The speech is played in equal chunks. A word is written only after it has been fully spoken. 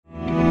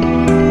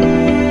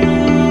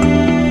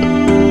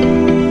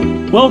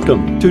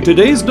Welcome to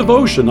today's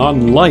devotion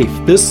on life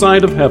this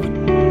side of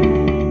heaven.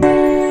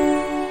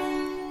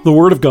 The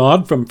Word of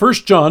God from 1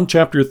 John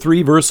chapter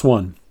 3, verse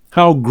 1.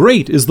 How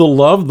great is the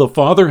love the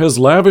Father has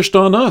lavished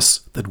on us,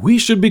 that we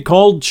should be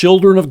called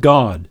children of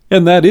God,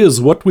 and that is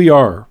what we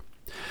are.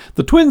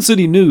 The Twin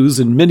City News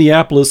in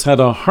Minneapolis had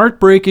a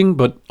heartbreaking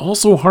but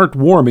also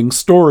heartwarming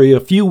story a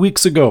few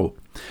weeks ago.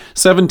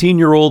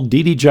 17-year-old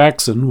Dee Dee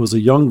Jackson was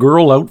a young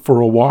girl out for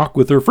a walk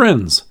with her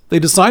friends. They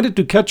decided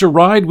to catch a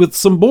ride with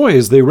some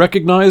boys they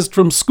recognized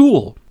from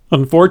school.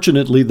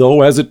 Unfortunately,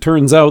 though, as it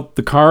turns out,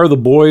 the car the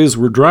boys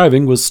were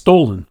driving was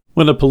stolen.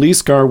 When a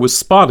police car was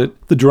spotted,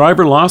 the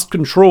driver lost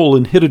control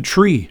and hit a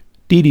tree.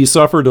 Dee Dee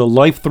suffered a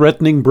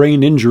life-threatening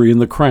brain injury in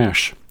the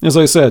crash. As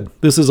I said,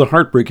 this is a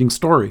heartbreaking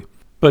story.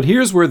 But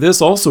here's where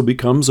this also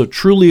becomes a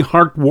truly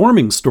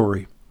heartwarming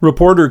story.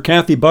 Reporter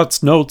Kathy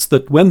Butts notes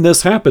that when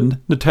this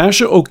happened,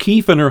 Natasha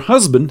O'Keefe and her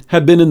husband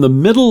had been in the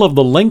middle of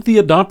the lengthy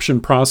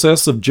adoption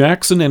process of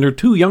Jackson and her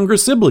two younger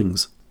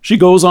siblings. She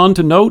goes on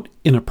to note,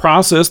 in a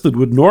process that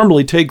would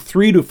normally take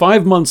 3 to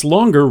 5 months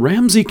longer,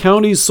 Ramsey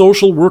County's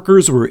social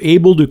workers were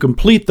able to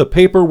complete the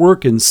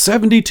paperwork in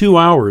 72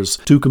 hours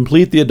to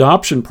complete the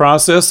adoption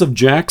process of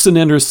Jackson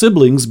and her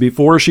siblings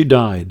before she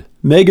died.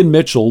 Megan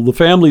Mitchell, the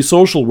family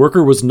social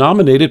worker, was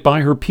nominated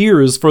by her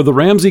peers for the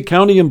Ramsey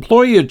County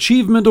Employee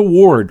Achievement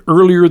Award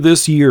earlier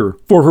this year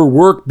for her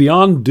work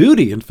beyond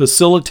duty in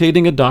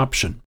facilitating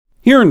adoption.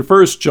 Here in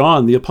 1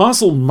 John, the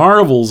apostle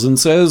marvels and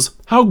says,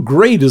 "How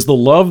great is the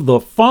love the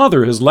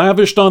Father has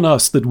lavished on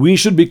us that we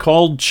should be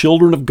called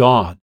children of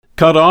God."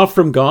 Cut off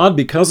from God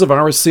because of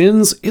our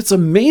sins, it's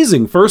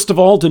amazing, first of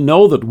all, to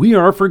know that we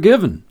are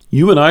forgiven.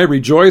 You and I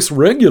rejoice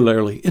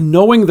regularly in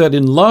knowing that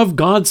in love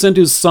God sent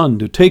His Son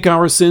to take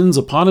our sins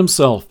upon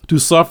Himself, to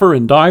suffer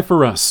and die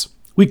for us.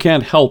 We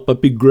can't help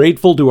but be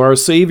grateful to our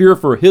Savior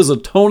for His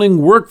atoning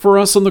work for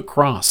us on the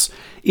cross.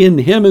 In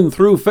Him and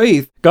through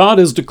faith, God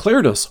has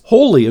declared us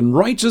holy and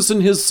righteous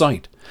in His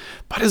sight.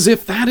 But as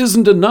if that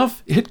isn't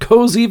enough, it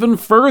goes even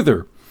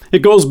further.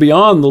 It goes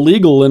beyond the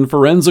legal and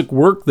forensic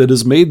work that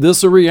has made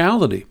this a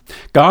reality.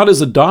 God has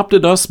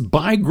adopted us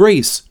by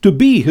grace to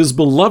be His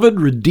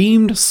beloved,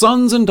 redeemed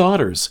sons and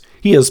daughters.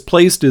 He has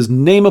placed His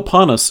name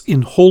upon us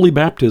in holy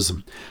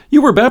baptism.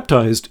 You were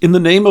baptized in the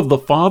name of the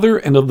Father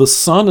and of the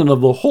Son and of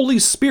the Holy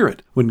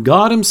Spirit when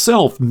God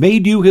Himself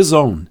made you His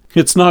own.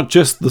 It's not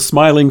just the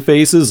smiling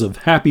faces of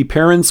happy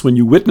parents when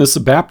you witness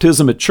a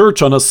baptism at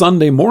church on a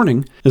Sunday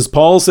morning. As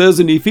Paul says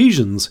in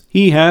Ephesians,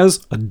 He has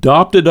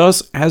adopted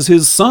us as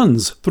His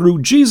sons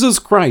through Jesus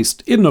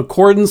Christ in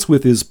accordance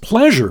with His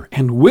pleasure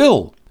and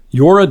will.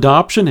 Your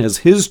adoption as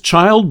His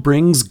child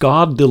brings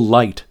God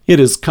delight. It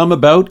has come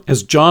about,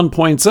 as John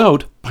points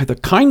out, by the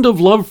kind of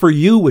love for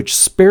you which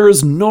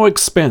spares no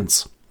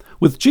expense.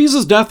 With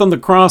Jesus' death on the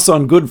cross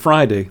on Good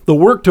Friday, the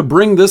work to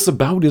bring this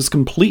about is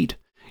complete.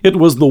 It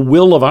was the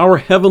will of our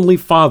Heavenly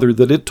Father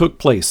that it took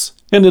place.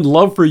 And in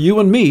love for you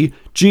and me,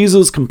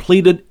 Jesus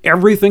completed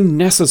everything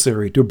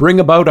necessary to bring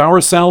about our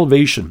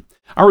salvation.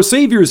 Our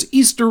Savior's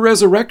Easter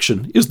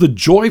resurrection is the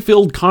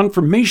joy-filled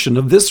confirmation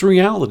of this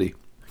reality.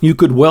 You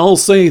could well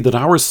say that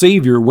our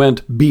Savior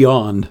went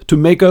beyond to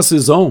make us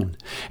His own.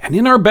 And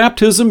in our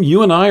baptism,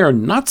 you and I are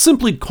not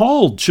simply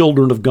called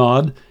children of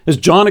God. As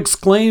John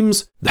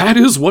exclaims, that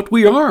is what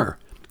we are.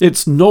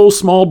 It's no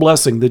small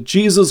blessing that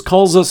Jesus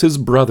calls us His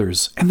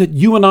brothers, and that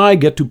you and I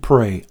get to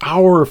pray,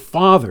 Our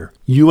Father.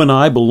 You and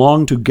I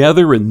belong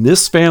together in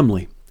this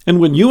family. And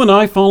when you and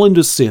I fall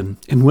into sin,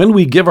 and when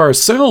we give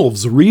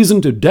ourselves reason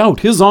to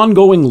doubt His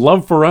ongoing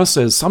love for us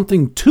as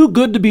something too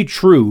good to be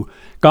true,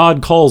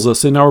 God calls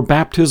us in our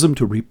baptism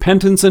to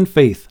repentance and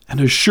faith and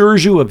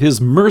assures you of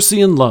His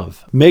mercy and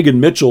love. Megan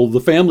Mitchell,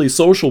 the family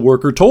social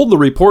worker, told the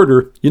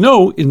reporter,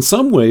 in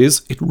some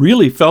ways, it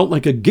really felt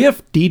like a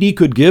gift Dee Dee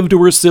could give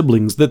to her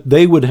siblings that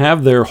they would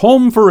have their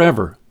home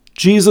forever.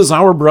 Jesus,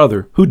 our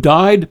brother, who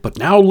died but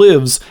now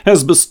lives,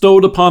 has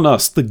bestowed upon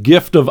us the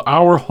gift of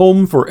our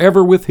home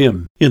forever with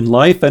Him. In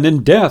life and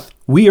in death,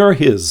 we are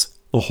His.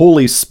 The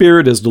Holy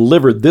Spirit has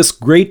delivered this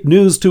great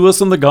news to us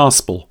in the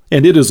gospel,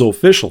 and it is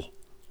official.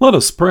 Let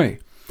us pray.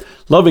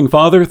 Loving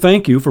Father,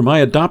 thank You for my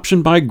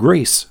adoption by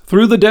grace,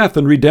 through the death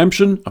and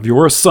redemption of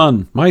Your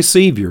Son, my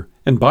Savior,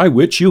 and by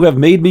which You have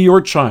made me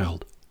Your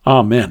child.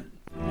 Amen.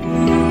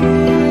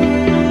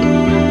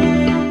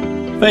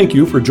 Thank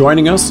you for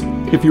joining us.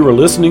 If you are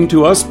listening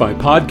to us by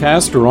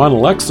podcast or on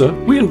Alexa,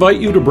 we invite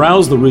you to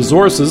browse the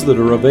resources that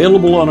are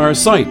available on our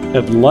site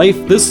at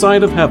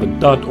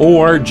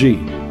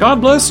lifethissideofheaven.org. God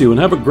bless you and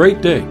have a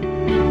great day.